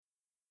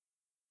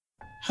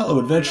Hello,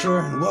 adventurer,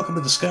 and welcome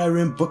to the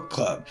Skyrim Book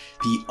Club,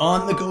 the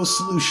on-the-go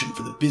solution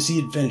for the busy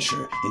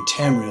adventure in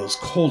Tamriel's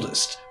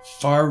coldest,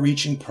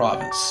 far-reaching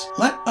province.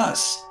 Let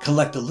us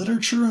collect the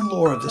literature and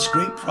lore of this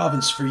great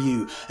province for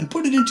you and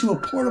put it into a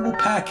portable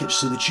package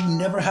so that you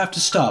never have to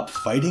stop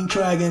fighting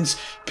dragons,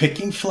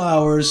 picking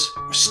flowers,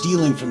 or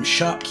stealing from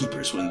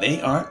shopkeepers when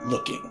they aren't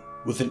looking.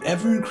 With an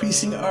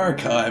ever-increasing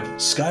archive,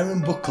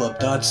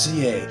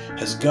 SkyrimBookClub.ca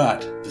has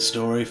got the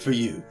story for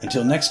you.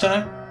 Until next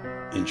time,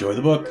 enjoy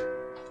the book.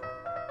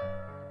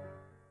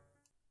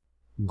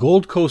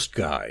 Gold Coast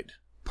Guide,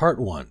 Part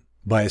 1,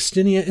 by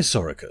Astinia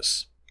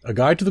Isauricus. A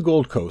Guide to the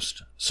Gold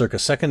Coast, circa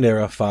 2nd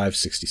Era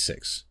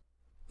 566.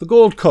 The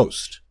Gold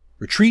Coast,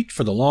 Retreat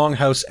for the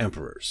Longhouse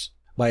Emperors,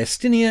 by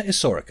Astinia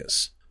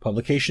Isauricus.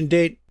 Publication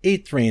date,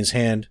 8th Rain's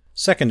Hand,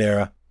 2nd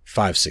Era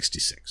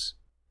 566.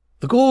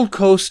 The Gold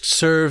Coast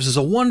serves as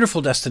a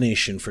wonderful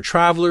destination for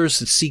travelers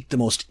that seek the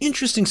most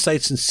interesting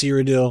sights in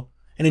Cyrodiil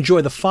and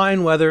enjoy the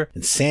fine weather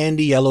and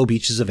sandy yellow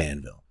beaches of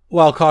Anvil.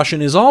 While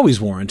caution is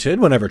always warranted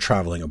whenever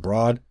traveling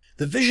abroad,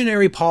 the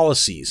visionary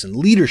policies and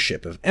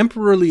leadership of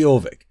Emperor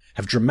Leovic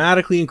have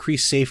dramatically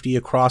increased safety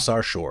across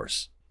our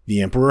shores.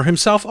 The Emperor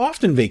himself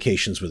often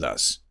vacations with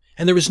us,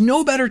 and there is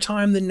no better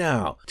time than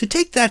now to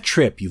take that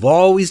trip you've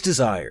always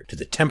desired to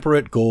the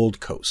temperate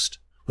Gold Coast.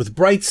 With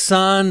bright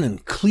sun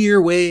and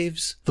clear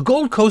waves, the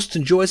Gold Coast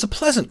enjoys a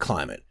pleasant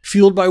climate,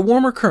 fueled by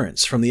warmer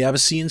currents from the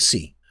Abyssinian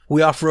Sea.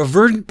 We offer a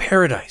verdant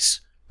paradise,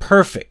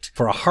 perfect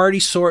for a hardy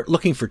sort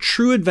looking for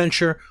true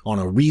adventure on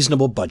a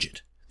reasonable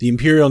budget. The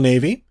Imperial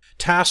Navy,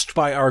 tasked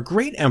by our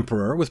great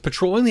Emperor with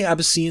patrolling the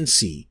Abyssinian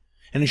Sea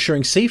and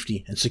ensuring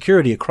safety and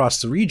security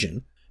across the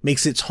region,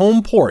 makes its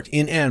home port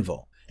in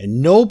Anvil,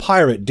 and no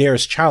pirate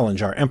dares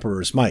challenge our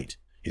Emperor's might.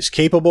 His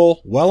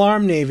capable,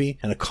 well-armed navy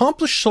and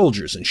accomplished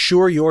soldiers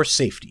ensure your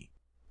safety.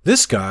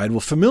 This guide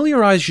will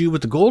familiarize you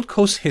with the Gold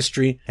Coast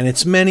history and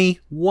its many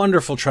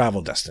wonderful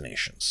travel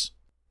destinations.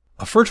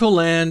 A fertile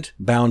land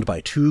bound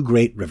by two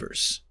great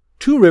rivers.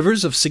 Two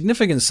rivers of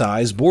significant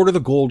size border the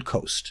Gold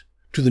Coast.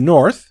 To the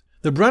north,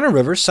 the Brenner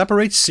River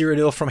separates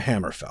Cyrodiil from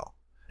Hammerfell,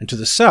 and to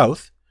the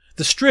south,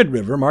 the Strid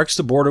River marks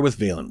the border with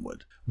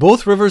Valenwood.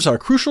 Both rivers are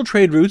crucial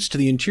trade routes to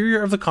the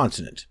interior of the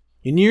continent.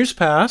 In years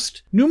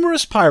past,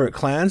 numerous pirate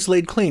clans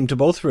laid claim to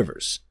both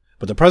rivers,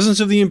 but the presence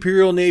of the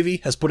Imperial Navy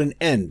has put an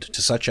end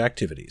to such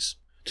activities.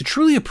 To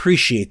truly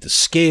appreciate the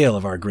scale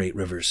of our great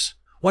rivers,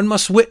 one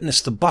must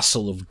witness the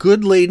bustle of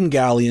good-laden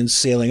galleons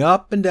sailing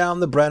up and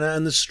down the Brenna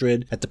and the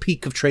Strid at the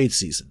peak of trade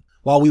season.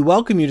 While we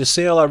welcome you to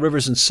sail our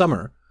rivers in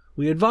summer,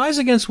 we advise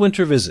against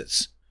winter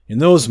visits. In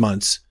those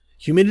months,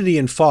 humidity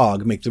and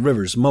fog make the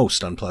rivers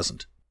most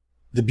unpleasant.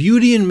 The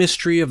beauty and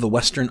mystery of the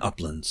western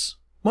uplands.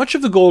 Much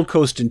of the Gold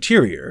Coast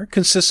interior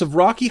consists of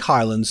rocky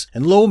highlands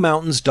and low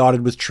mountains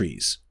dotted with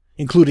trees,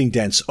 including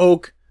dense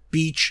oak,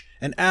 beech,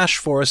 and ash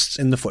forests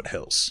in the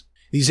foothills.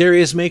 These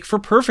areas make for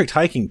perfect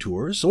hiking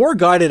tours or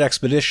guided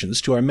expeditions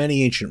to our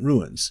many ancient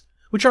ruins,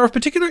 which are of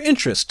particular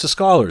interest to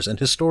scholars and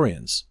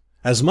historians.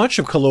 As much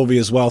of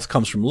Colovia's wealth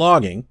comes from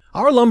logging,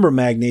 our lumber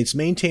magnates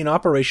maintain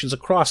operations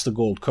across the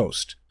Gold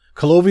Coast.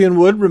 Colovian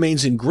wood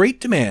remains in great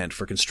demand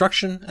for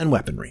construction and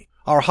weaponry.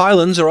 Our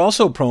highlands are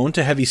also prone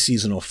to heavy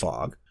seasonal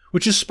fog,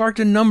 which has sparked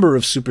a number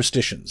of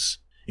superstitions,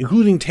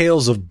 including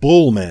tales of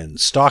bullmen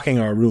stalking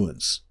our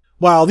ruins.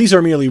 While these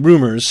are merely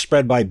rumors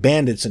spread by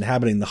bandits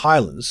inhabiting the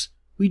highlands,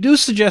 we do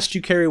suggest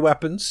you carry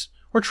weapons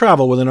or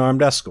travel with an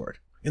armed escort.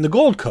 In the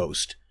Gold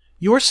Coast,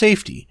 your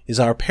safety is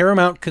our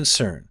paramount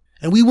concern,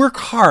 and we work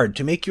hard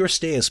to make your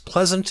stay as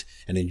pleasant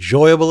and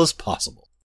enjoyable as possible.